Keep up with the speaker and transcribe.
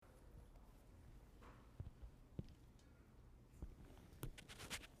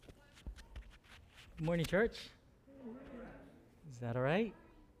Good morning, church. Is that all right?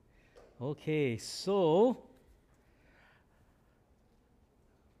 Okay, so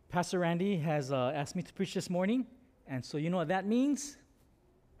Pastor Randy has asked me to preach this morning, and so you know what that means?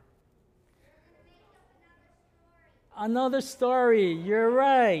 Another story. You're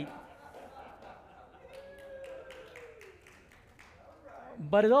right.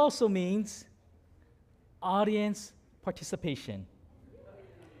 But it also means audience participation.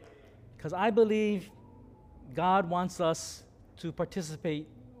 Because I believe God wants us to participate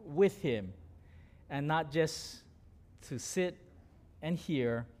with Him and not just to sit and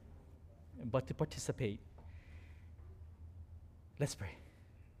hear, but to participate. Let's pray.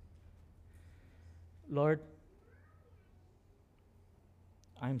 Lord,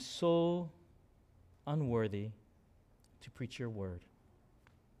 I'm so unworthy to preach your word.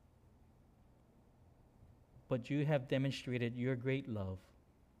 But you have demonstrated your great love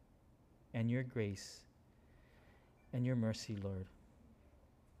and your grace and your mercy, Lord.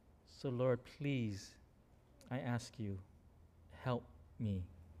 So, Lord, please, I ask you, help me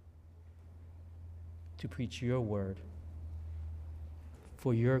to preach your word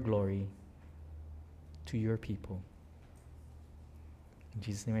for your glory to your people. In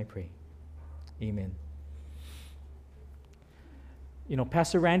Jesus' name I pray. Amen. You know,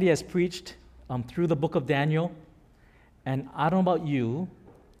 Pastor Randy has preached through the book of Daniel, and I don't know about you,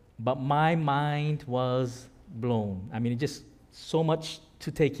 but my mind was blown. I mean, just so much to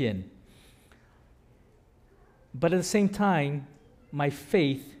take in. But at the same time, my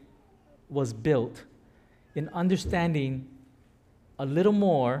faith was built in understanding a little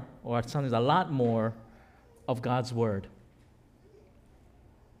more, or sometimes a lot more, of God's word.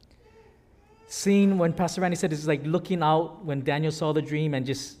 Seeing, when Pastor Randy said it's like looking out when Daniel saw the dream and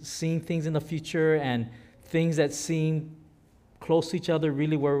just seeing things in the future and things that seemed close to each other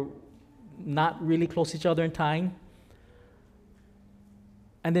really were not really close to each other in time.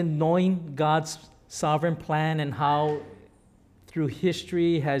 And then knowing God's sovereign plan and how through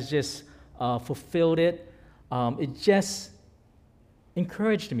history has just fulfilled it, it just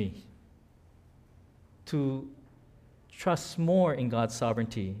encouraged me to trust more in God's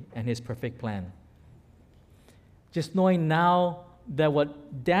sovereignty and His perfect plan. Just knowing now that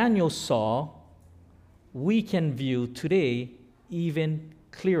what Daniel saw, we can view today even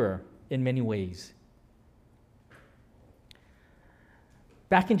clearer in many ways.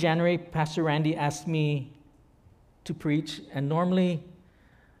 Back in January, Pastor Randy asked me to preach, and normally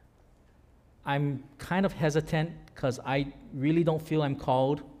I'm kind of hesitant because I really don't feel I'm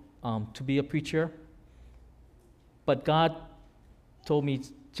called to be a preacher. But God told me,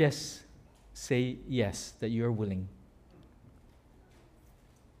 just say yes, that you're willing.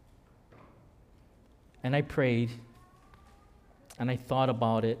 And I prayed, and I thought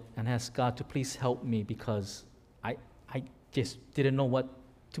about it, and asked God to please help me because I just didn't know what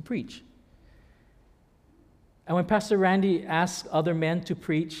to preach. And when Pastor Randy asked other men to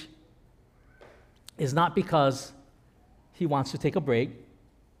preach, it's not because he wants to take a break,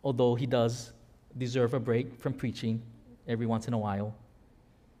 although he does deserve a break from preaching every once in a while.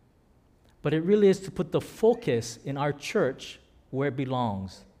 But it really is to put the focus in our church where it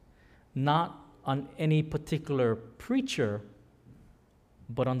belongs, not on any particular preacher,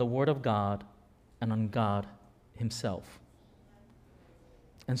 but on the Word of God and on God Himself.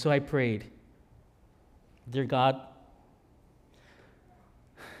 And so I prayed, dear God,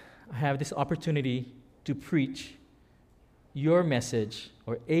 I have this opportunity to preach your message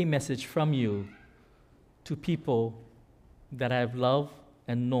or a message from you to people that I have loved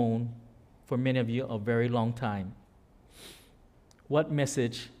and known for many of you a very long time. What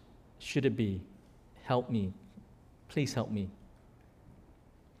message should it be? Help me. Please help me.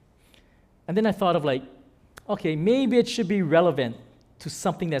 And then I thought of okay, maybe it should be relevant to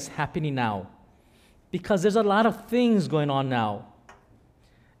something that's happening now, because there's a lot of things going on now.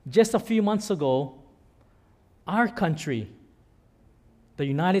 Just a few months ago, our country, the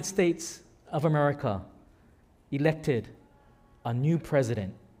United States of America, elected a new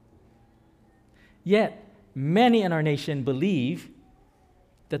president. Yet, many in our nation believe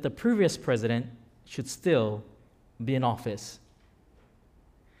that the previous president should still be in office.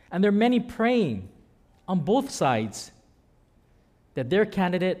 And there are many praying on both sides that their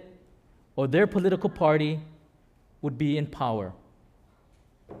candidate or their political party would be in power.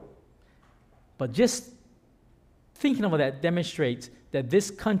 But just thinking about that demonstrates that this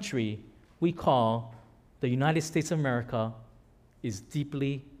country we call the United States of America is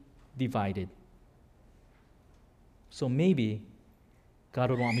deeply divided. So maybe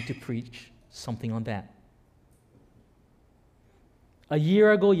God would want me to preach something on that. A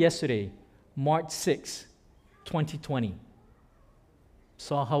year ago yesterday, March 6, 2020,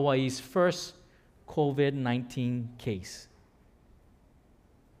 saw Hawaii's first COVID-19 case.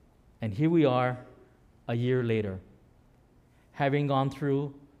 And here we are a year later, having gone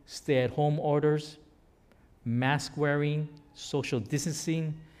through stay-at-home orders, mask wearing, social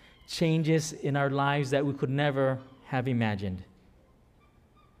distancing, changes in our lives that we could never have imagined.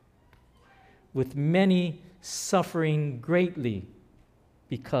 With many suffering greatly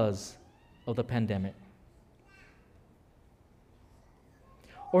because of the pandemic.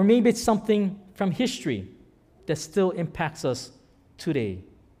 Or maybe it's something from history that still impacts us today.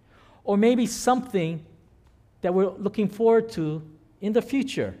 Or maybe something that we're looking forward to in the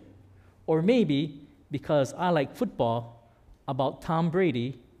future. Or maybe, because I like football, about Tom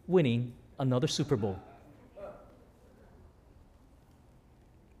Brady winning another Super Bowl.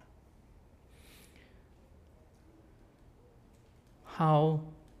 How,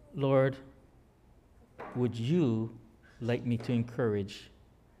 Lord, would you like me to encourage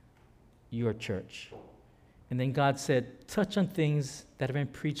your church? And then God said, touch on things that have been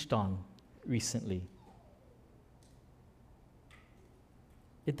preached on recently.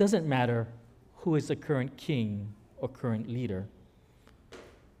 It doesn't matter who is the current king or current leader.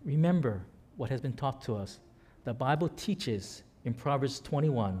 Remember what has been taught to us. The Bible teaches in Proverbs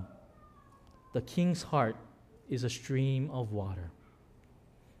 21, the king's heart is a stream of water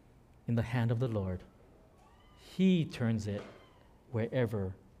in the hand of the Lord. He turns it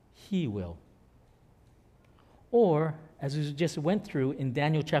wherever he will. Or, as we just went through in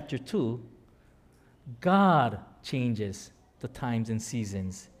Daniel chapter 2, God changes the times and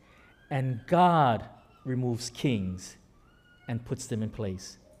seasons, and God removes kings and puts them in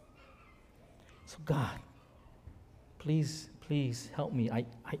place. So God, please help me. I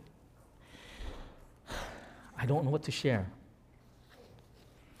don't know what to share.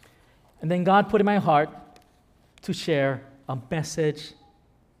 And then God put in my heart to share a message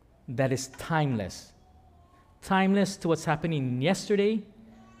that is timeless. Timeless to what's happening yesterday,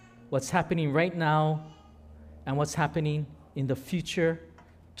 what's happening right now, and what's happening in the future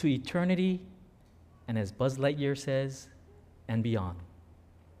to eternity, and as Buzz Lightyear says, and beyond.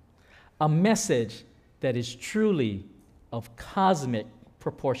 A message that is truly of cosmic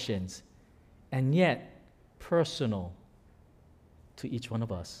proportions, and yet personal to each one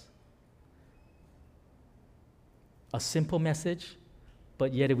of us. A simple message,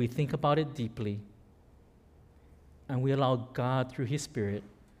 but yet if we think about it deeply, and we allow God through His Spirit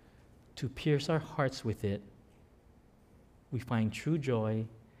to pierce our hearts with it, we find true joy,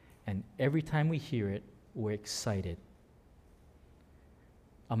 and every time we hear it, we're excited.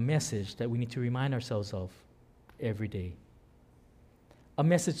 A message that we need to remind ourselves of every day. A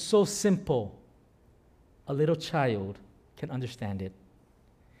message so simple, a little child can understand it.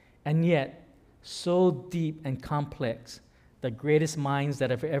 And yet, so deep and complex, the greatest minds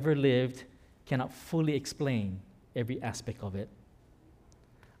that have ever lived cannot fully explain every aspect of it.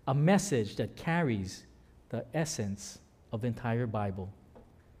 A message that carries the essence of the entire Bible.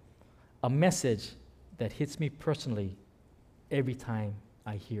 A message that hits me personally every time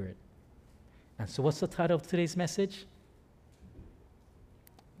I hear it. And so what's the title of today's message?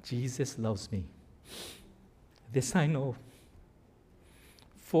 Jesus loves me. This I know,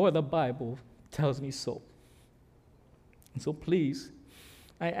 for the Bible tells me so. And so please,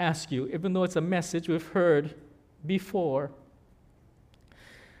 I ask you, even though it's a message we've heard before,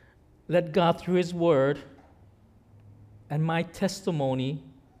 let God through His Word and my testimony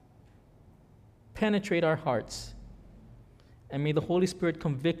penetrate our hearts. And may the Holy Spirit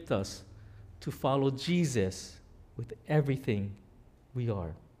convict us to follow Jesus with everything we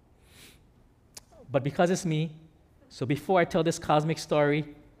are. But because it's me, so before I tell this cosmic story,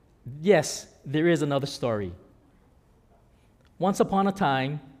 yes, there is another story. Once upon a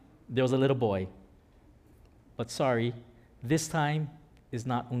time, there was a little boy. But sorry, this time is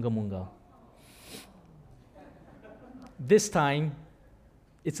not Unga Munga. This time,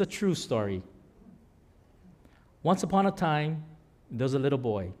 it's a true story. Once upon a time, there was a little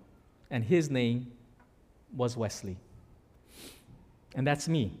boy, and his name was Wesley. And that's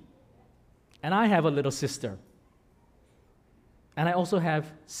me. And I have a little sister. And I also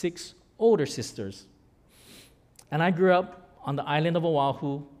have 6 older sisters. And I grew up on the island of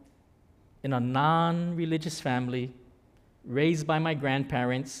Oahu in a non-religious family, raised by my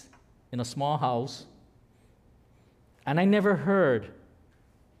grandparents in a small house. And I never heard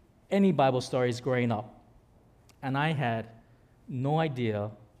any Bible stories growing up. And I had no idea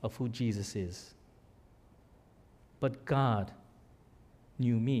of who Jesus is. But God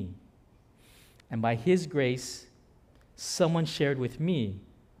knew me. And by His grace, someone shared with me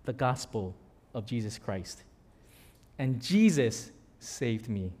the gospel of Jesus Christ. And Jesus saved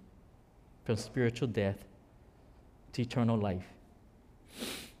me from spiritual death to eternal life.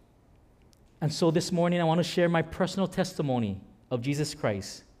 And so this morning I want to share my personal testimony of Jesus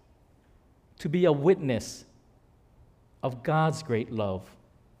Christ, to be a witness of God's great love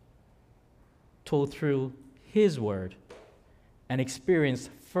told through His Word and experienced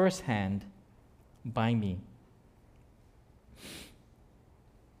firsthand by me.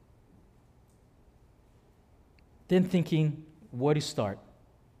 Then thinking, where to start?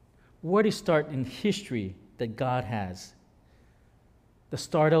 Where to start in history that God has? The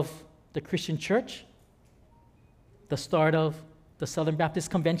start of the Christian church? The start of the Southern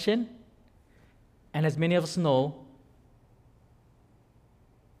Baptist Convention? And as many of us know,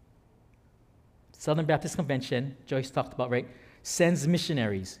 Southern Baptist Convention, Joyce talked about, right, sends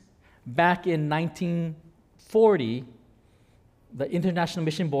missionaries. Back in 1940, the International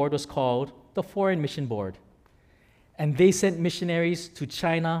Mission Board was called the Foreign Mission Board. And they sent missionaries to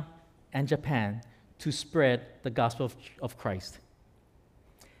China and Japan to spread the gospel of Christ.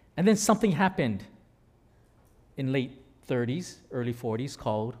 And then something happened in late 30s, early 40s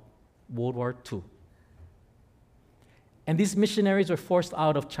called World War II. And these missionaries were forced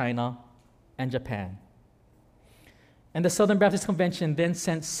out of China and Japan. And the Southern Baptist Convention then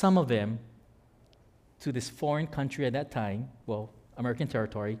sent some of them to this foreign country at that time, well, American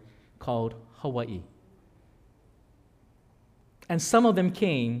territory, called Hawaii. And some of them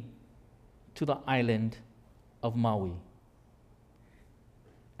came to the island of Maui.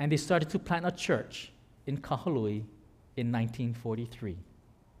 And they started to plant a church in Kahului in 1943.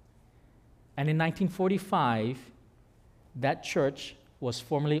 And in 1945, that church was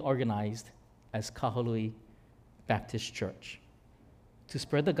formally organized as Kahului Baptist Church to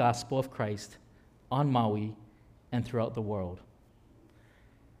spread the gospel of Christ on Maui and throughout the world.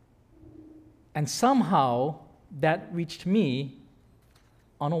 And somehow that reached me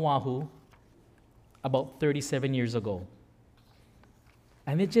on Oahu about 37 years ago.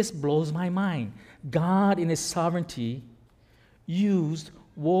 And it just blows my mind. God, in His sovereignty, used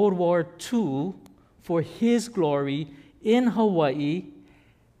World War II for His glory in Hawaii,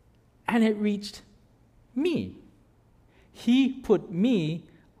 and it reached me. He put me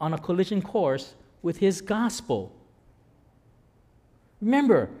on a collision course with His gospel.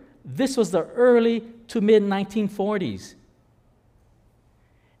 Remember, this was the early to mid 1940s.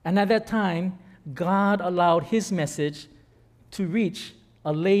 And at that time, God allowed His message to reach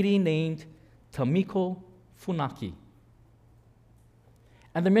a lady named Tamiko Funaki.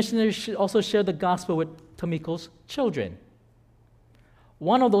 And the missionaries also shared the gospel with Tamiko's children.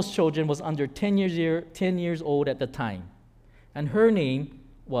 One of those children was under 10 years old at the time, and her name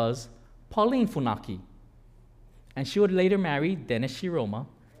was Pauline Funaki. And she would later marry Dennis Shiroma,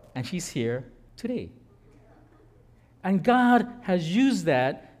 and she's here today. And God has used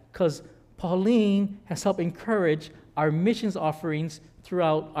that because Pauline has helped encourage our missions offerings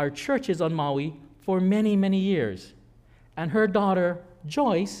throughout our churches on Maui for many, many years. And her daughter,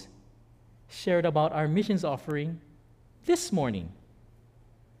 Joyce, shared about our missions offering this morning.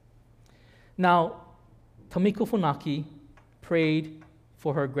 Now, Tamiko Funaki prayed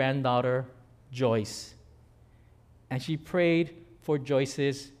for her granddaughter, Joyce, and she prayed for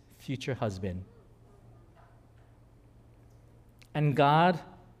Joyce's future husband. And God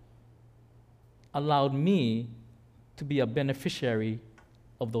allowed me to be a beneficiary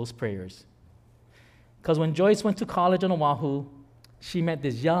of those prayers. Because when Joyce went to college on Oahu, she met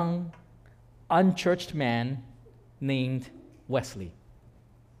this young, unchurched man named Wesley.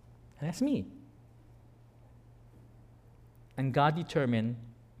 And that's me. And God determined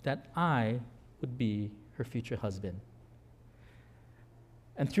that I would be her future husband.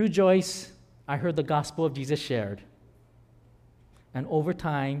 And through Joyce, I heard the gospel of Jesus shared. And over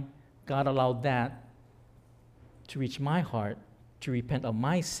time, God allowed that to reach my heart, to repent of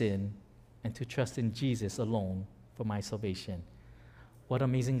my sin, and to trust in Jesus alone for my salvation. What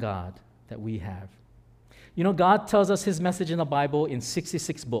amazing God that we have. You know, God tells us His message in the Bible in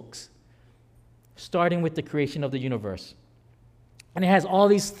 66 books, starting with the creation of the universe. And it has all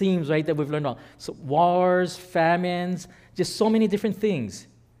these themes, right, that we've learned about. So wars, famines, just so many different things.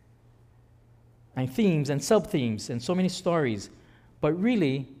 And themes and sub-themes and so many stories. But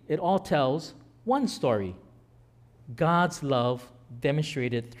really, it all tells one story. God's love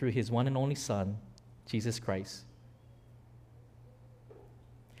demonstrated through His one and only Son, Jesus Christ.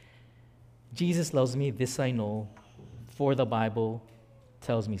 Jesus loves me, this I know, for the Bible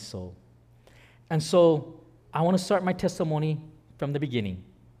tells me so. And so, I want to start my testimony from the beginning.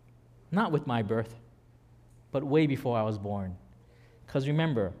 Not with my birth, but way before I was born. Because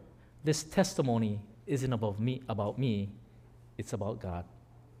remember, this testimony isn't about me, it's about God.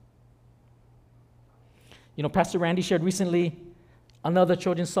 You know, Pastor Randy shared recently another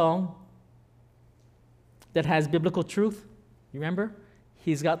children's song that has biblical truth. You remember?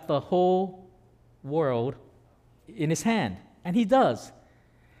 He's got the whole world in his hand, and he does.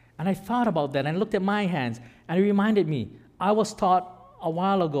 And I thought about that, and I looked at my hands, and it reminded me, I was taught a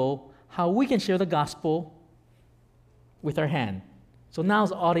while ago how we can share the gospel with our hand. So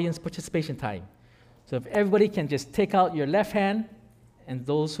now's audience participation time. So if everybody can just take out your left hand, and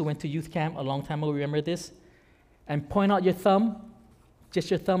those who went to youth camp a long time ago remember this, and point out your thumb,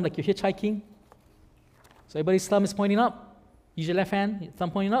 just your thumb like you're hitchhiking. So everybody's thumb is pointing up. Use your left hand, your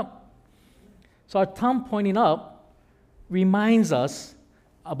thumb pointing up. So our thumb pointing up reminds us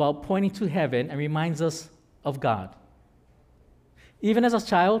about pointing to heaven and reminds us of God. Even as a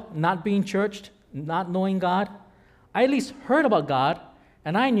child, not being churched, not knowing God, I at least heard about God,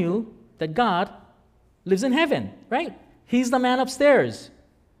 and I knew that God lives in heaven, right? He's the man upstairs.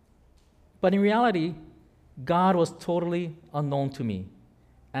 But in reality, God was totally unknown to me,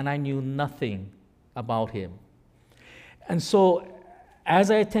 and I knew nothing about him. And so,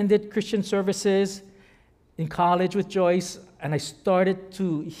 as I attended Christian services in college with Joyce, and I started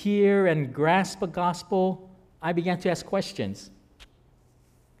to hear and grasp the gospel, I began to ask questions.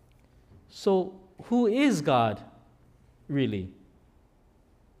 So, who is God, really?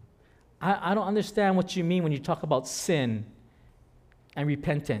 I don't understand what you mean when you talk about sin and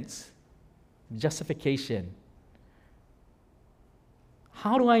repentance, justification.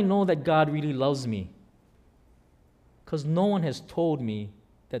 How do I know that God really loves me? Because no one has told me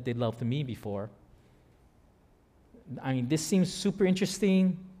that they loved me before. I mean, this seems super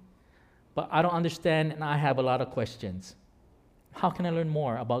interesting, but I don't understand, and I have a lot of questions. How can I learn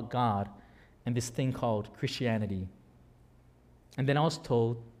more about God and this thing called Christianity? And then I was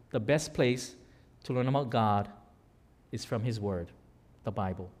told the best place to learn about God is from His Word, the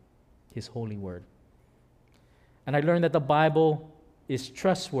Bible, His holy Word. And I learned that the Bible is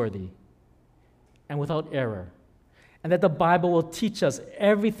trustworthy and without error, and that the Bible will teach us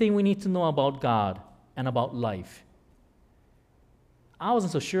everything we need to know about God and about life. I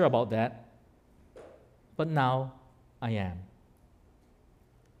wasn't so sure about that, but now I am.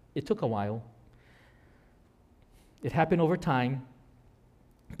 It took a while. It happened over time,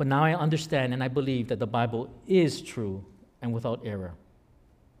 but now I understand and I believe that the Bible is true and without error.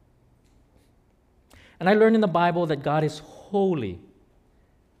 And I learned in the Bible that God is holy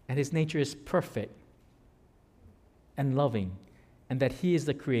and His nature is perfect and loving, and that He is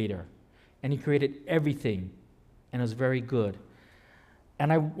the creator, and He created everything, and it was very good.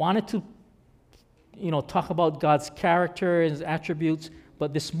 And I wanted to, talk about God's character and His attributes,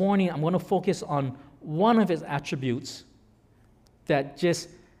 but this morning I'm going to focus on one of His attributes that just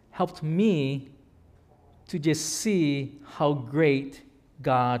helped me to just see how great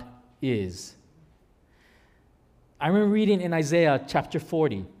God is. I remember reading in Isaiah chapter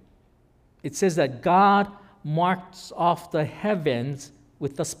 40. It says that God marks off the heavens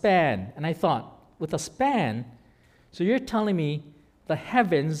with a span. And I thought, with a span? So you're telling me the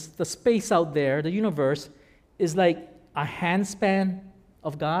heavens, the space out there, the universe, is like a handspan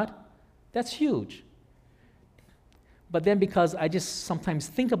of God? That's huge. But then because I just sometimes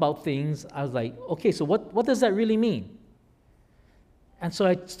think about things, I was like, okay, so what does that really mean? And so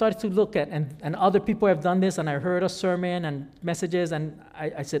I started to look at, and other people have done this, and I heard a sermon and messages, and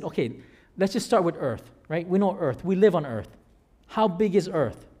I said, okay, let's just start with Earth, right? We know Earth. We live on Earth. How big is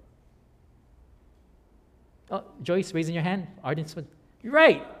Earth? Oh, Joyce, raising your hand. Ardent, you're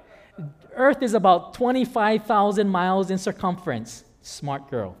right. Earth is about 25,000 miles in circumference. Smart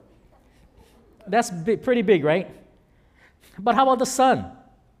girl. That's pretty big, right? But how about the sun?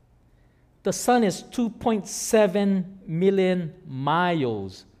 The sun is 2.7 million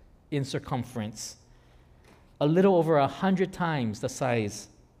miles in circumference, a little over 100 times the size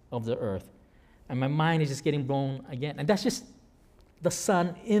of the Earth. And my mind is just getting blown again. And that's just the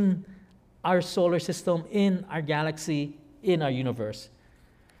sun in our solar system, in our galaxy, in our universe.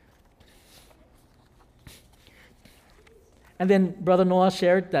 And then Brother Noah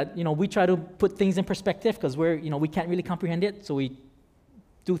shared that, we try to put things in perspective because we can't really comprehend it, so we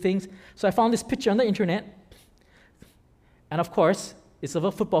do things. So I found this picture on the internet. And of course, it's of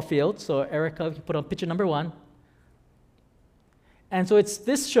a football field. So Erica, you put on picture number 1. And so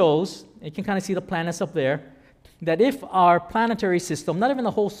this shows, you can kind of see the planets up there, that if our planetary system, not even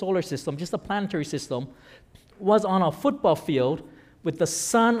the whole solar system, just the planetary system, was on a football field with the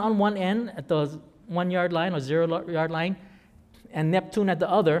sun on one end at the 1 yard line or 0 yard line, and Neptune at the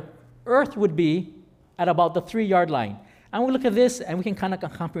other, Earth would be at about the 3 yard line. And we look at this and we can kind of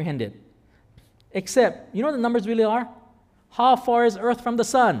comprehend it. Except, you know what the numbers really are? How far is Earth from the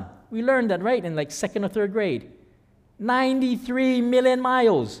sun? We learned that, right, in like second or third grade. 93 million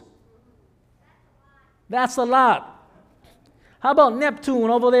miles. That's a lot. How about Neptune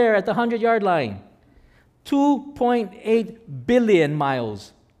over there at the 100-yard line? 2.8 billion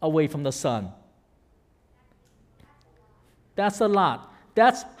miles away from the sun. That's a lot.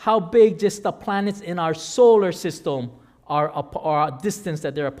 That's how big just the planets in our solar system are a distance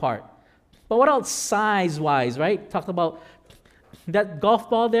that they're apart. But what else size-wise, right? Talked about that golf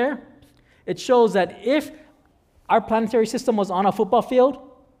ball there. It shows that if our planetary system was on a football field,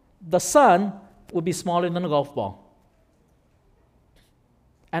 the sun would be smaller than a golf ball.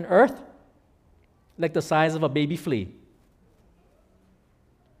 And Earth, like the size of a baby flea.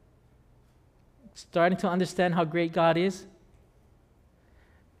 Starting to understand how great God is?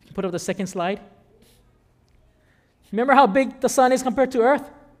 Put up the second slide. Remember how big the sun is compared to Earth?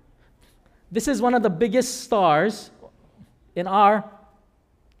 This is one of the biggest stars in our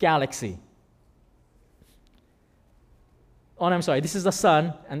galaxy. Oh, I'm sorry. This is the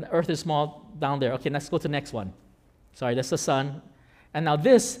sun, and the Earth is small down there. Okay, let's go to the next one. Sorry, that's the sun. And now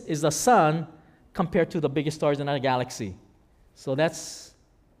this is the sun compared to the biggest stars in our galaxy. So that's,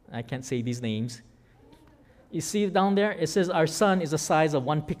 I can't say these names. You see down there, it says our sun is the size of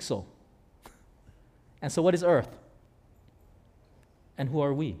 1 pixel. And so what is Earth? And who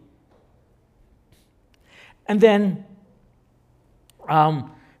are we? And then,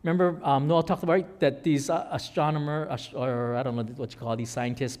 remember Noah talked about that these astronomers, or I don't know what you call these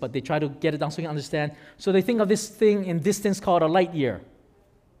scientists, but they try to get it down so you can understand. So they think of this thing in distance called a light year,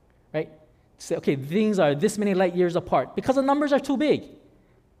 right? Say, okay, things are this many light years apart because the numbers are too big.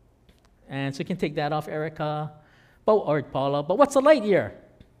 And so you can take that off, Erica, or Paula. But what's a light year?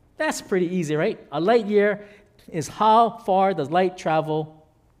 That's pretty easy, right? A light year is how far does light travel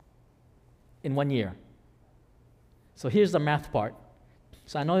in 1 year. So here's the math part.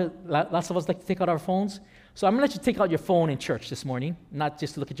 So I know lots of us like to take out our phones. So I'm going to let you take out your phone in church this morning, not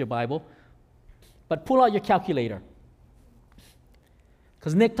just to look at your Bible, but pull out your calculator.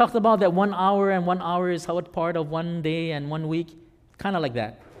 Because Nick talked about that 1 hour, and 1 hour is how it's part of 1 day and 1 week, kind of like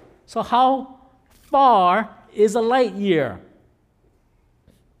that. So how far is a light year?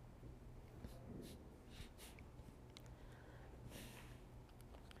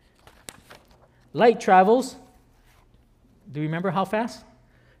 Light travels, do you remember how fast?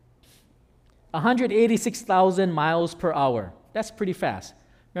 186,000 miles per hour. That's pretty fast.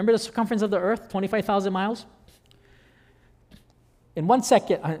 Remember the circumference of the Earth, 25,000 miles? In 1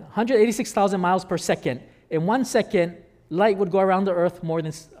 second, 186,000 miles per second. In 1 second, light would go around the Earth more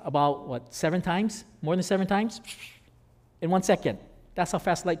than about, 7 times? More than 7 times? In 1 second. That's how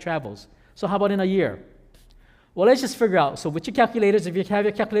fast light travels. So how about in a year? Well, let's just figure out. So with your calculators, if you have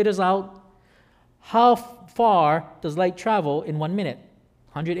your calculators out, how far does light travel in 1 minute?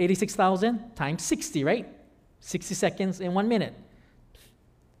 186,000 times 60, right? 60 seconds in 1 minute.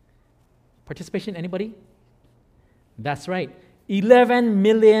 Participation, anybody? That's right. 11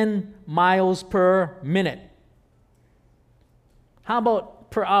 million miles per minute. How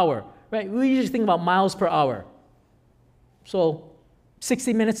about per hour? Right? We usually think about miles per hour. So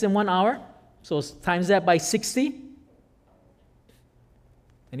 60 minutes in 1 hour. So times that by 60.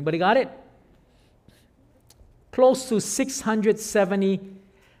 Anybody got it? Close to 670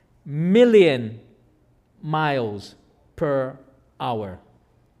 million miles per hour.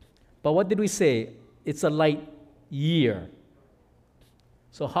 But what did we say? It's a light year.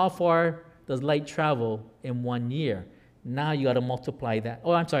 So how far does light travel in 1 year? Now you got to multiply that.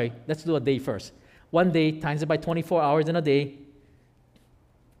 Oh, I'm sorry. Let's do a day first. 1 day times it by 24 hours in a day.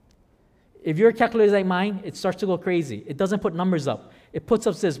 If your calculator is like mine, it starts to go crazy. It doesn't put numbers up. It puts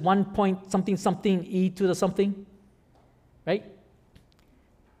up this 1 point something something e to the something, right?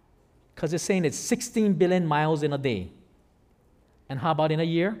 Because it's saying it's 16 billion miles in a day. And how about in a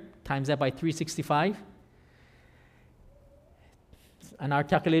year? Times that by 365. And our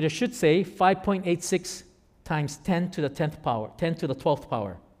calculator should say 5.86 times 10 to the 10th power, 10 to the 12th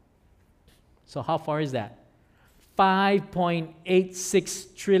power. So how far is that?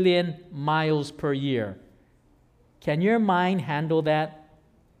 5.86 trillion miles per year. Can your mind handle that?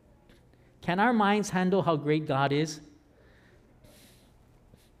 Can our minds handle how great God is?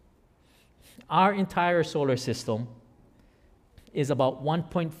 Our entire solar system is about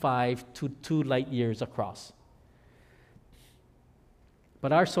 1.5 to 2 light years across.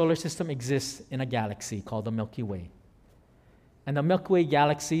 But our solar system exists in a galaxy called the Milky Way. And the Milky Way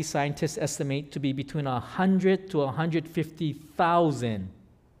galaxy, scientists estimate to be between 100 to 150,000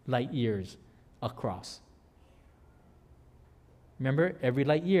 light years across. Remember, every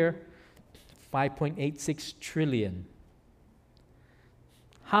light year, 5.86 trillion.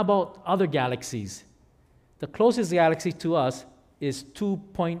 How about other galaxies? The closest galaxy to us is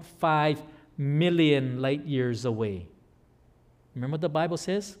 2.5 million light years away. Remember what the Bible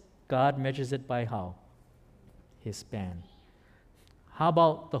says? God measures it by how? His span. How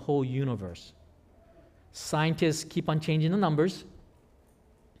about the whole universe? Scientists keep on changing the numbers.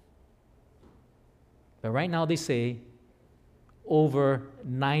 But right now they say over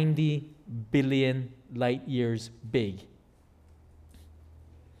 90 billion light years big.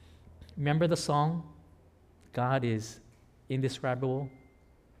 Remember the song? God is indescribable,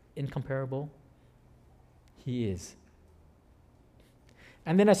 incomparable. He is.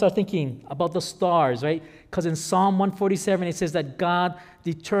 And then I start thinking about the stars, right? Because in Psalm 147, it says that God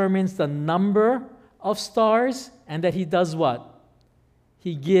determines the number of stars and that he does what?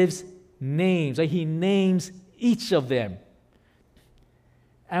 He gives names, right? He names each of them.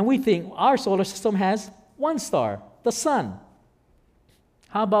 And we think our solar system has one star, the sun.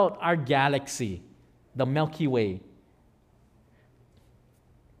 How about our galaxy, the Milky Way?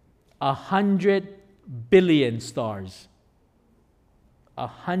 100 billion stars.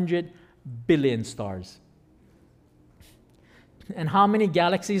 100 billion stars. And how many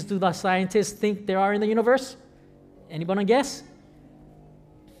galaxies do the scientists think there are in the universe? Anybody guess?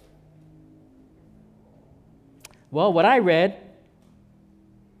 Well, what I read,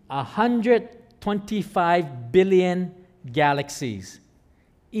 125 billion galaxies,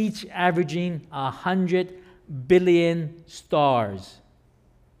 each averaging 100 billion stars.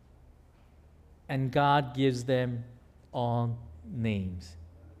 And God gives them all names.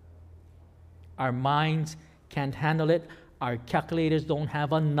 Our minds can't handle it. Our calculators don't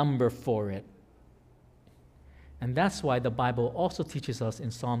have a number for it. And that's why the Bible also teaches us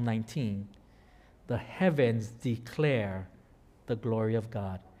in Psalm 19, the heavens declare the glory of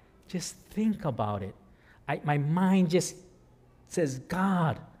God. Just think about it. My mind just says,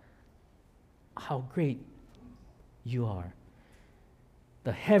 God, how great you are.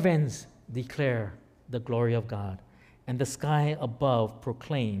 The heavens declare the glory of God, and the sky above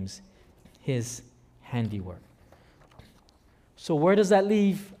proclaims his handiwork. So where does that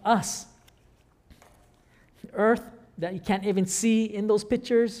leave us? Earth that you can't even see in those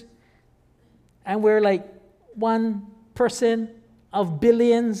pictures, and we're like one person of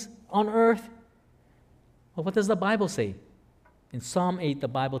billions on earth. Well, what does the Bible say? In Psalm 8, the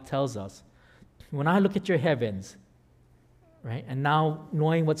Bible tells us, when I look at your heavens, right, and now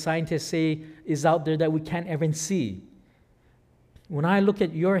knowing what scientists say is out there that we can't even see, when I look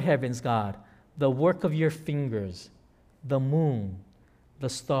at your heavens, God, the work of your fingers, the moon, the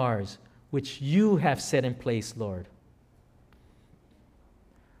stars, which you have set in place, Lord.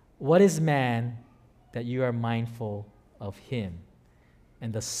 What is man that you are mindful of him,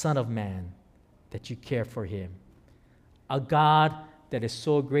 and the Son of Man that you care for him? A God that is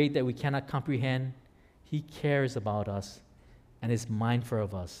so great that we cannot comprehend. He cares about us and is mindful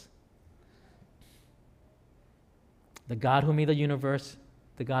of us. The God who made the universe,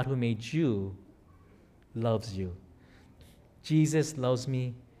 the God who made you, loves you. Jesus loves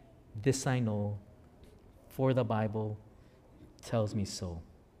me. This I know, for the Bible tells me so.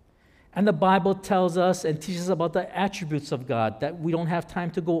 And the Bible tells us and teaches about the attributes of God that we don't have time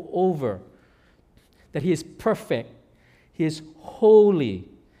to go over. That he is perfect. He is holy.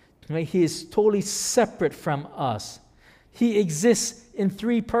 Right? He is totally separate from us. He exists in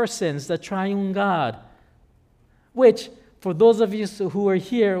three persons, the triune God. Which, for those of you who are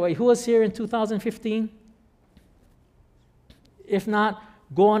here, wait, who was here in 2015? If not,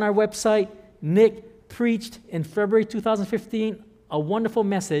 go on our website. Nick preached in February 2015 a wonderful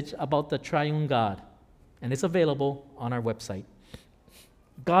message about the triune God, and it's available on our website.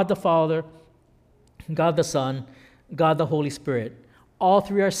 God the Father, God the Son, God the Holy Spirit. All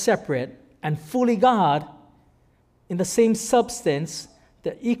three are separate and fully God in the same substance,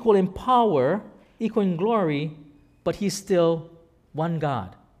 they're equal in power, equal in glory, but he's still one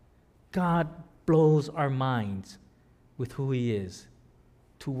God. God blows our minds with who he is,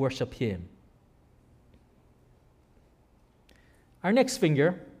 to worship him. Our next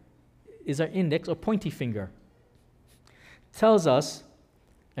finger is our index or pointy finger. Tells us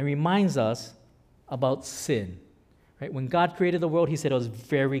and reminds us about sin. Right? When God created the world, he said it was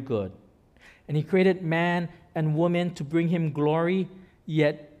very good. And he created man and woman to bring him glory,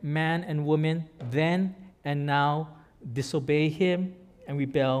 yet man and woman then and now disobey him and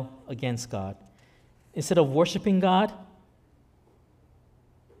rebel against God. Instead of worshiping God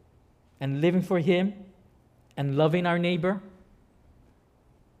and living for him and loving our neighbor,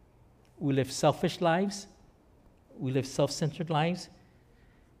 we live selfish lives. we live self-centered lives.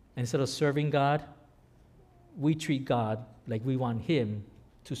 And instead of serving God, we treat God like we want Him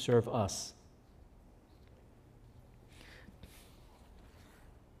to serve us.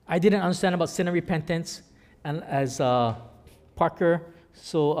 I didn't understand about sin and repentance, and as Parker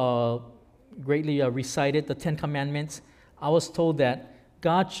so greatly recited the Ten Commandments, I was told that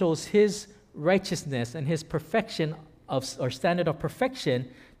God shows His righteousness and His perfection or standard of perfection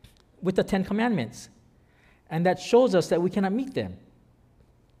with the Ten Commandments. And that shows us that we cannot meet them.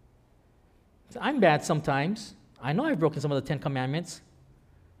 I'm bad sometimes. I know I've broken some of the Ten Commandments.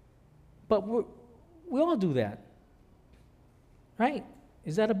 But we all do that. Right?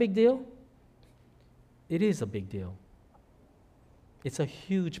 Is that a big deal? It is a big deal. It's a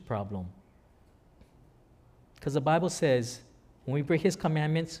huge problem. Because the Bible says when we break His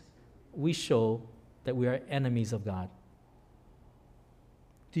commandments, we show that we are enemies of God.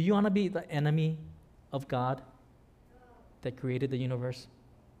 Do you want to be the enemy of God that created the universe?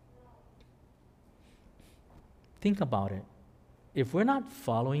 Think about it. If we're not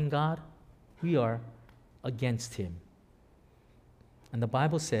following God, we are against Him. And the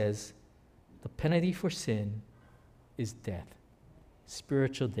Bible says the penalty for sin is death,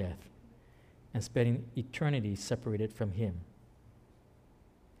 spiritual death, and spending eternity separated from Him.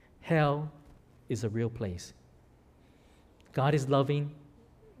 Hell is a real place. God is loving,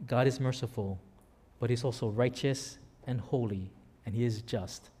 God is merciful, but He's also righteous and holy, and He is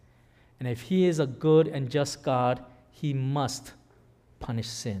just. And if He is a good and just God, He must punish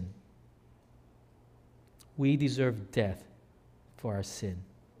sin. We deserve death for our sin.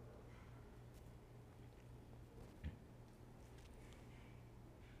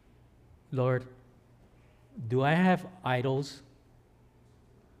 Lord, do I have idols?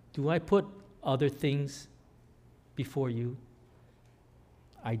 Do I put other things before You?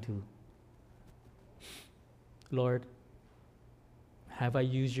 I do. Lord, have I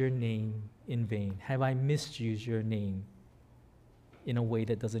used Your name in vain? Have I misused Your name in a way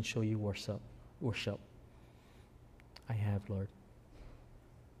that doesn't show You worship? I have, Lord.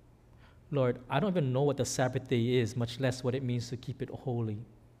 Lord, I don't even know what the Sabbath day is, much less what it means to keep it holy.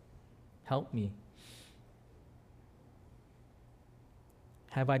 Help me.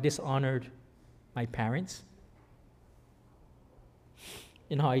 Have I dishonored my parents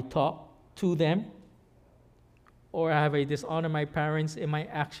in how I talk to them? Or have I dishonored my parents in my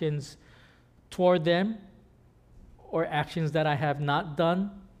actions toward them, or actions that I have not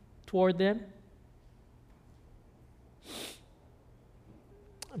done toward them?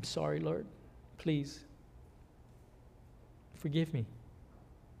 I'm sorry, Lord. Please, forgive me.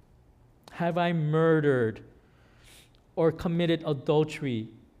 Have I murdered or committed adultery,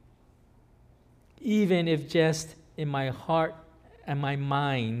 even if just in my heart and my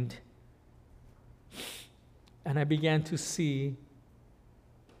mind? And I began to see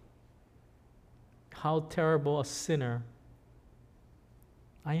how terrible a sinner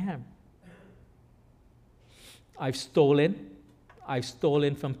I am. I've stolen. I've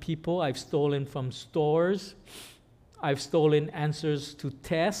stolen from people. I've stolen from stores. I've stolen answers to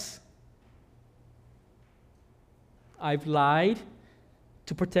tests. I've lied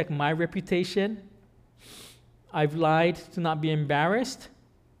to protect my reputation. I've lied to not be embarrassed.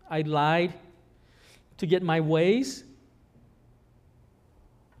 I lied to get my ways.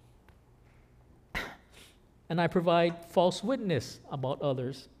 And I provide false witness about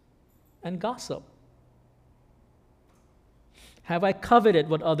others and gossip. Have I coveted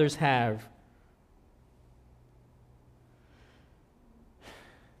what others have?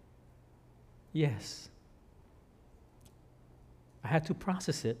 Yes. I had to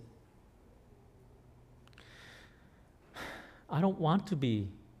process it. I don't want to be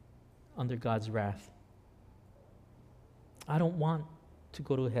under God's wrath. I don't want to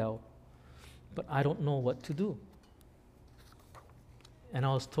go to hell, but I don't know what to do. And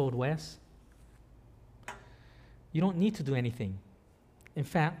I was told, Wes, you don't need to do anything. In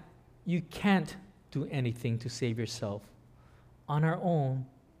fact, you can't do anything to save yourself. On our own,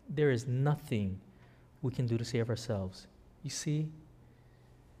 there is nothing we can do to save ourselves. You see,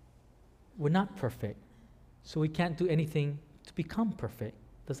 we're not perfect, so we can't do anything to become perfect.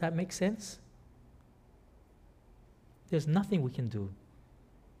 Does that make sense? There's nothing we can do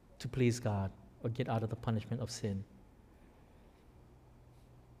to please God or get out of the punishment of sin.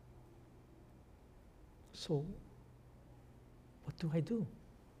 So, what do I do?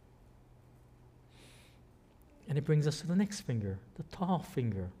 And it brings us to the next finger, the tall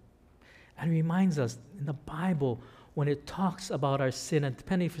finger. And it reminds us in the Bible, when it talks about our sin and the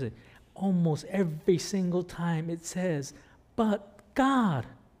penalty for sin, almost every single time it says, but God.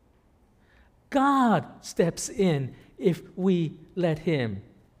 God steps in if we let Him.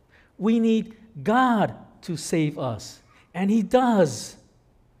 We need God to save us, and He does.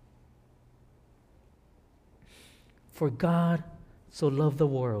 For God so loved the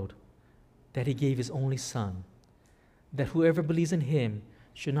world that He gave His only Son, that whoever believes in Him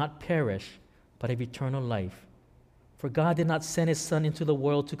should not perish, but have eternal life. For God did not send His Son into the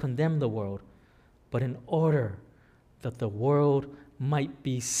world to condemn the world, but in order that the world might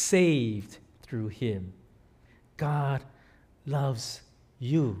be saved through Him. God loves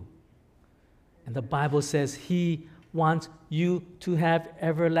you. And the Bible says He wants you to have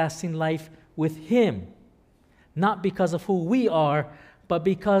everlasting life with Him. Not because of who we are, but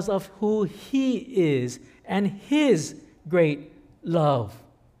because of who He is and His great love.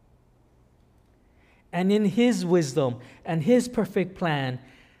 And in His wisdom and His perfect plan,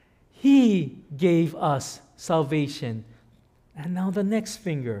 He gave us salvation. And now the next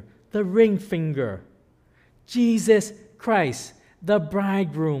finger, the ring finger. Jesus Christ, the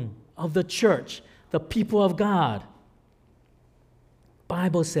bridegroom of the church, the people of God.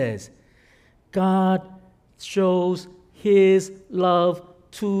 Bible says, God shows His love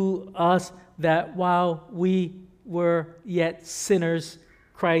to us that while we were yet sinners,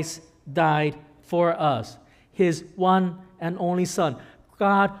 Christ died for us. His one and only Son.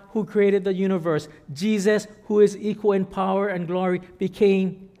 God who created the universe, Jesus who is equal in power and glory,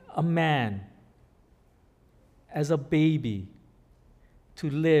 became a man as a baby to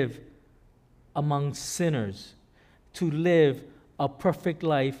live among sinners, to live a perfect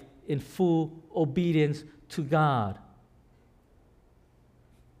life in full obedience to God.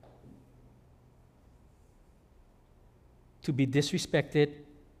 To be disrespected,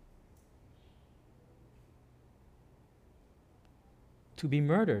 to be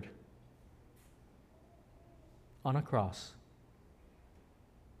murdered on a cross,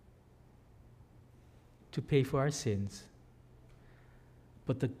 to pay for our sins.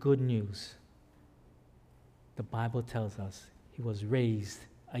 But the good news, the Bible tells us, He was raised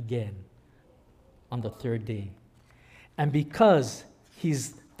again on the third day. And because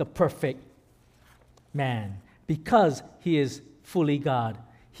He's the perfect man, because He is fully God,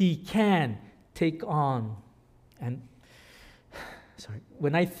 He can take on, and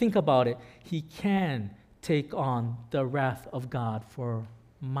when I think about it, He can take on the wrath of God for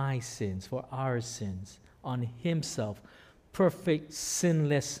my sins, for our sins, on Himself. Perfect,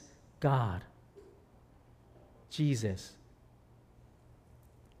 sinless God. Jesus.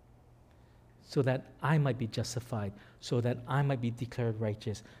 So that I might be justified, so that I might be declared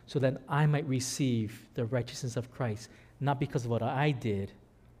righteous, so that I might receive the righteousness of Christ, not because of what I did,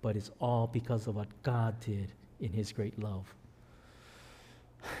 but it's all because of what God did in His great love.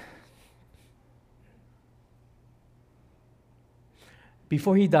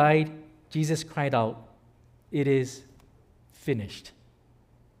 Before He died, Jesus cried out, "It is finished."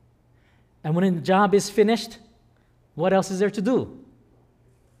 And when a job is finished, what else is there to do?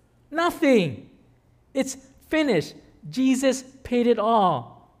 Nothing. It's finished. Jesus paid it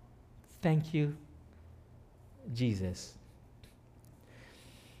all. Thank you, Jesus.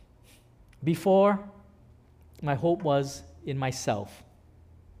 Before, my hope was in myself,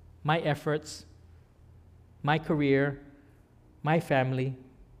 my efforts, my career, my family.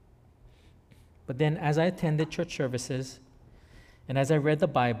 But then as I attended church services and as I read the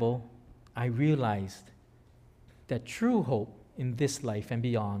Bible, I realized that true hope in this life and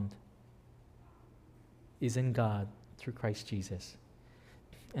beyond is in God through Christ Jesus.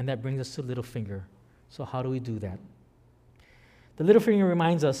 And that brings us to little finger. So how do we do that? The little finger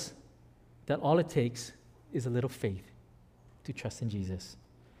reminds us that all it takes is a little faith to trust in Jesus.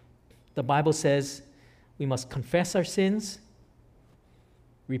 The Bible says we must confess our sins,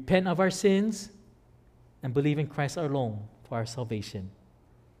 repent of our sins, and believe in Christ alone for our salvation.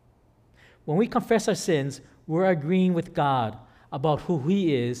 When we confess our sins, we're agreeing with God about who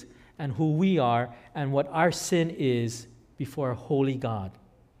He is and who we are and what our sin is before a holy God.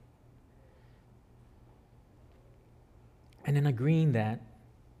 And in agreeing that,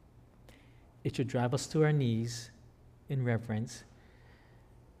 it should drive us to our knees in reverence,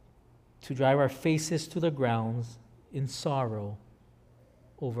 to drive our faces to the ground in sorrow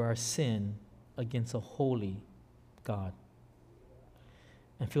over our sin against a holy God,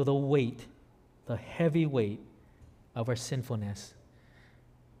 and feel the weight, the heavy weight of our sinfulness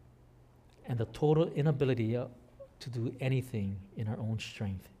and the total inability to do anything in our own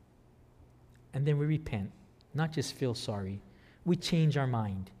strength. And then we repent, not just feel sorry. We change our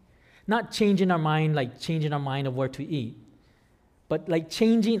mind. Not changing our mind like changing our mind of where to eat, but like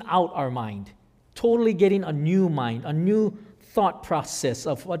changing out our mind, totally getting a new mind, a new thought process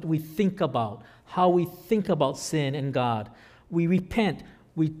of what we think about, how we think about sin and God. We repent,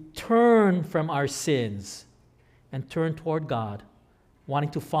 we turn from our sins and turn toward God,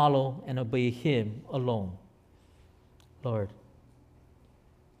 wanting to follow and obey Him alone. Lord,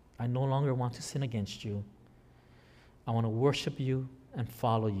 I no longer want to sin against you. I want to worship you and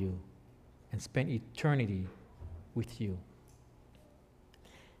follow you and spend eternity with you.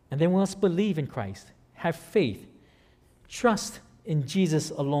 And then we must believe in Christ, have faith, trust in Jesus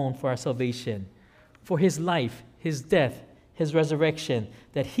alone for our salvation, for His life, His death, His resurrection,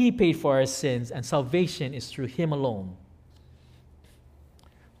 that He paid for our sins, and salvation is through Him alone.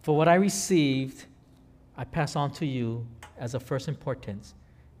 For what I received, I pass on to you as of first importance,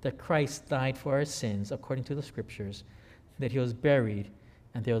 that Christ died for our sins according to the Scriptures, that He was buried,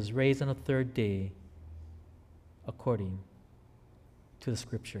 and that He was raised on the third day according to the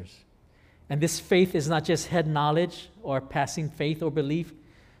Scriptures. And this faith is not just head knowledge or passing faith or belief,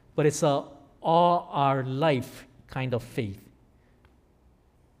 but it's a all our life kind of faith.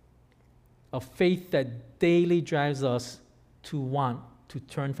 A faith that daily drives us to want to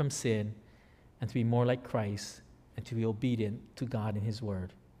turn from sin and to be more like Christ and to be obedient to God and His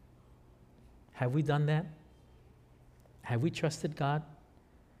Word. Have we done that? Have we trusted God?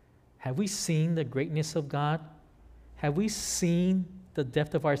 Have we seen the greatness of God? Have we seen the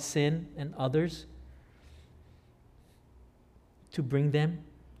depth of our sin and others to bring them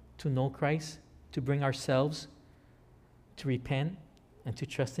to know Christ, to bring ourselves to repent and to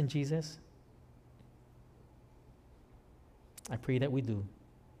trust in Jesus? I pray that we do.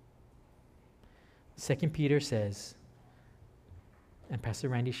 2 Peter says, and Pastor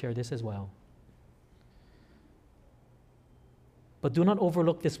Randy shared this as well, but do not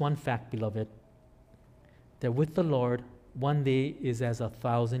overlook this one fact, beloved, that with the Lord, one day is as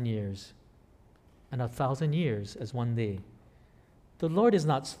 1,000 years, and 1,000 years as one day. The Lord is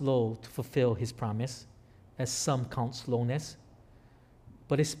not slow to fulfill His promise, as some count slowness,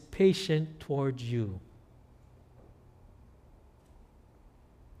 but is patient toward you.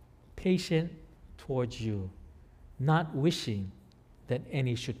 Patient towards you, not wishing that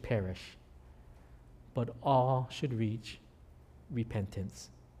any should perish, but all should reach repentance.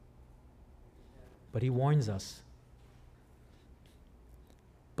 But He warns us.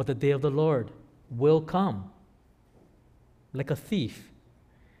 But the day of the Lord will come like a thief,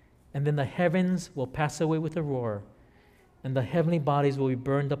 and then the heavens will pass away with a roar, and the heavenly bodies will be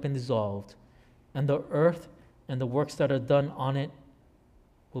burned up and dissolved, and the earth and the works that are done on it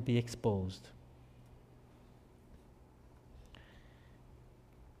will be exposed.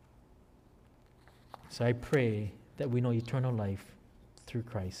 So I pray that we know eternal life through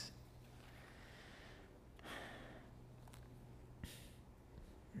Christ.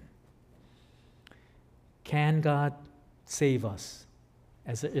 Can God save us,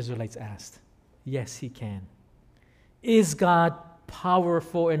 as the Israelites asked? Yes, He can. Is God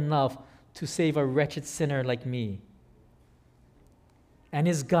powerful enough to save a wretched sinner like me? And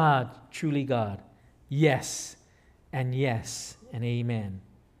is God truly God? Yes, and amen.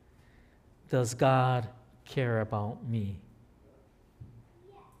 Does God care about me?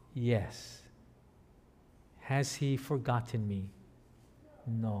 Yes. Has He forgotten me?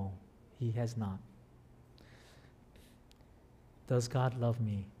 No, He has not. Does God love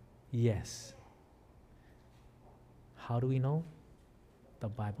me? Yes. How do we know? The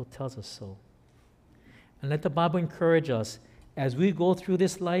Bible tells us so. And let the Bible encourage us as we go through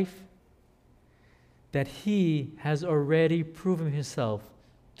this life that He has already proven Himself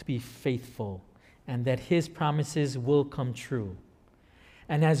to be faithful and that His promises will come true.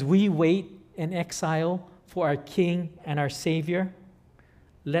 And as we wait in exile for our King and our Savior,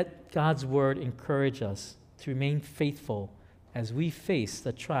 let God's Word encourage us to remain faithful as we face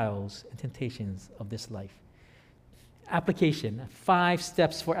the trials and temptations of this life. Application, 5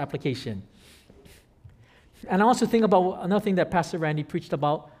 steps for application. And I also think about another thing that Pastor Randy preached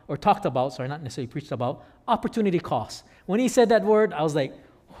about, or talked about, sorry, not necessarily preached about, opportunity cost. When he said that word, I was like,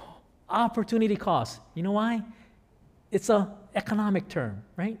 opportunity cost. You know why? It's an economic term,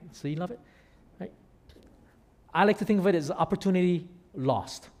 right? So you love it, right? I like to think of it as opportunity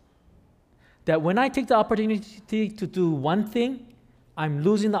lost. That when I take the opportunity to do one thing, I'm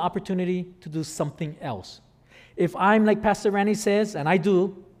losing the opportunity to do something else. If I'm like Pastor Randy says, and I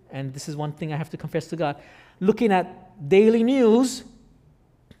do, and this is one thing I have to confess to God, looking at daily news,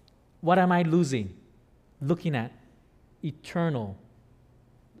 what am I losing? Looking at eternal,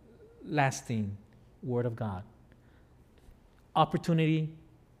 lasting Word of God. Opportunity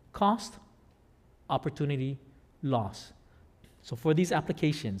cost, opportunity loss. So for these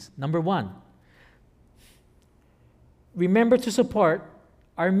applications, number 1, remember to support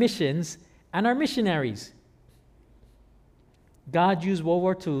our missions and our missionaries. God used World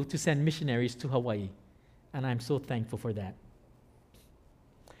War II to send missionaries to Hawaii, and I'm so thankful for that.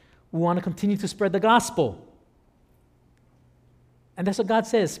 We want to continue to spread the gospel. And that's what God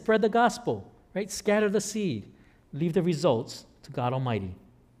says, spread the gospel, right? Scatter the seed. Leave the results to God Almighty.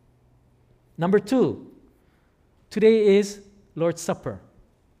 Number 2, today is Lord's Supper.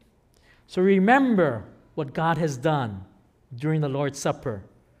 So remember what God has done during the Lord's Supper.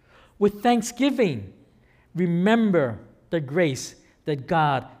 With thanksgiving, remember the grace that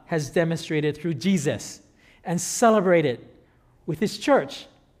God has demonstrated through Jesus and celebrate it with His church,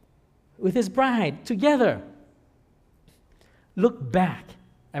 with His bride, together. Look back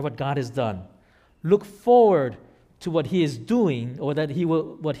at what God has done. Look forward to what He is doing, or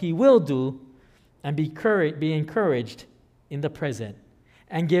what He will do, and be encouraged in the present,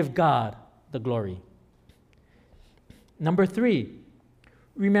 and give God the glory. Number 3,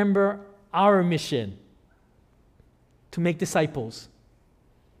 remember our mission: to make disciples,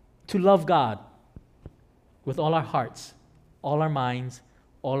 to love God with all our hearts, all our minds,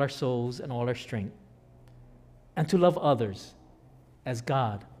 all our souls, and all our strength, and to love others as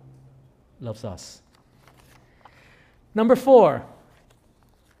God loves us. Number 4,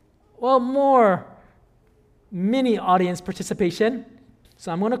 more mini audience participation.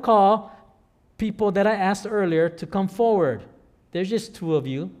 So I'm going to call people that I asked earlier to come forward. There's just 2 of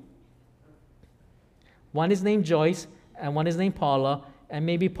you. One is named Joyce, and one is named Paula, and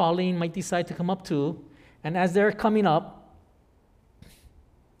maybe Pauline might decide to come up too. And as they're coming up,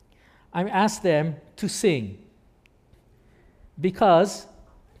 I asked them to sing. Because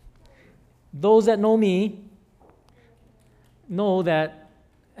those that know me know that,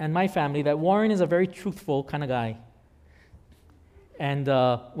 and my family, that Warren is a very truthful kind of guy. And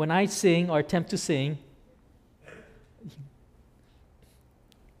when I sing or attempt to sing,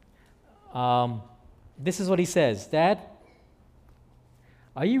 this is what he says: Dad,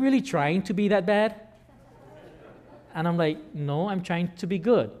 are you really trying to be that bad? And I'm like, no, I'm trying to be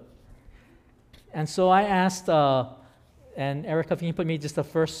good. And so I asked, and Erica, if you can put me just the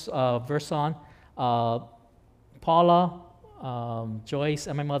first verse on, Paula, Joyce,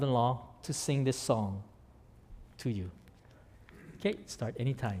 and my mother-in-law to sing this song to you. Okay, start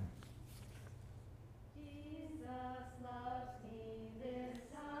anytime.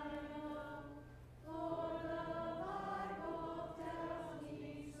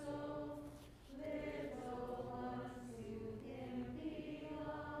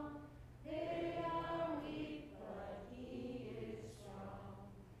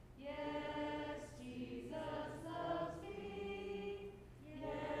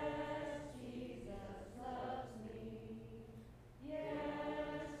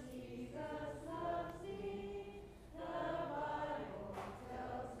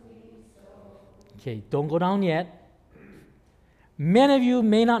 Okay, don't go down yet. Many of you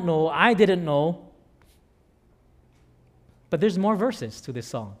may not know, I didn't know, but there's more verses to this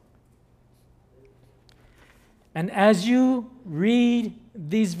song. And as you read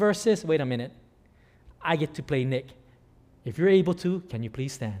these verses, wait a minute, I get to play Nick. If you're able to, can you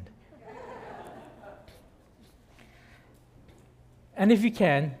please stand? And if you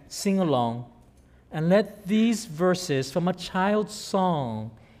can, sing along, and let these verses from a child's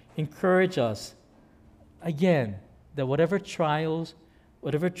song encourage us. Again, that whatever trials,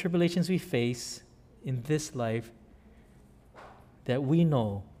 whatever tribulations we face in this life, that we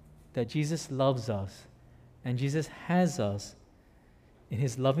know that Jesus loves us and Jesus has us in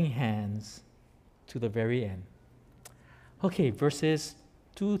His loving hands to the very end. Okay, verses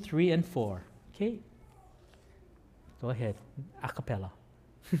 2, 3, and 4. Okay? Go ahead, a cappella.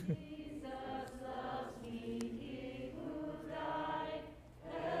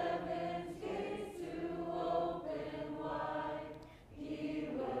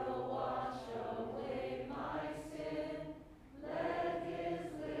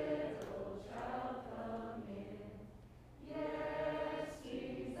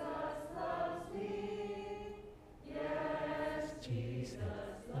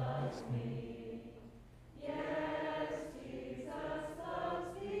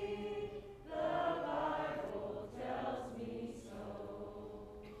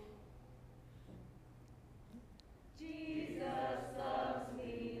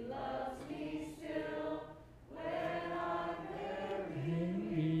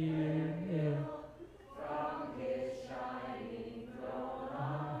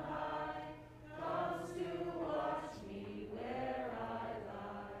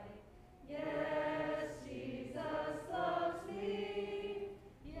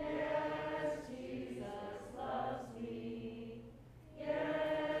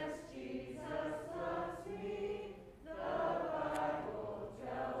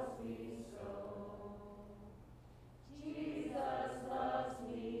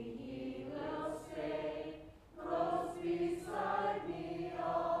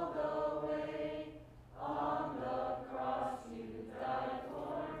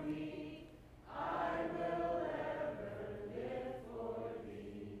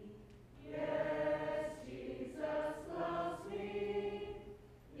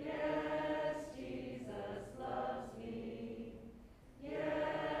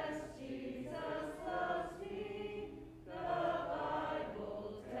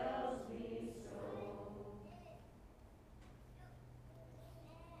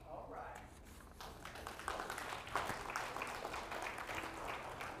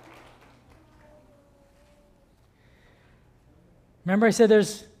 Remember I said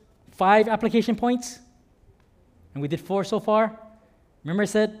there's 5 application points? And we did 4 so far? Remember I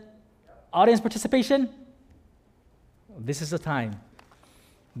said audience participation? This is the time.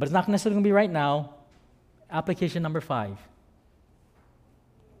 But it's not necessarily going to be right now. Application number 5.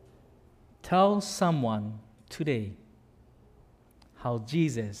 Tell someone today how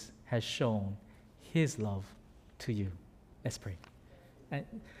Jesus has shown his love to you. Let's pray.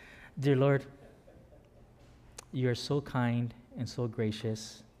 Dear Lord, you are so kind and so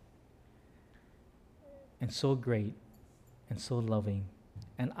gracious and so great and so loving.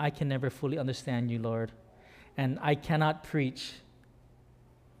 And I can never fully understand you, Lord. And I cannot preach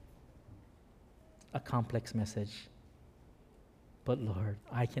a complex message. But Lord,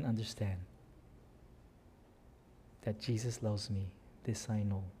 I can understand that Jesus loves me. This I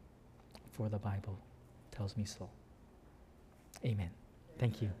know, for the Bible tells me so. Amen.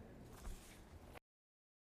 Thank you.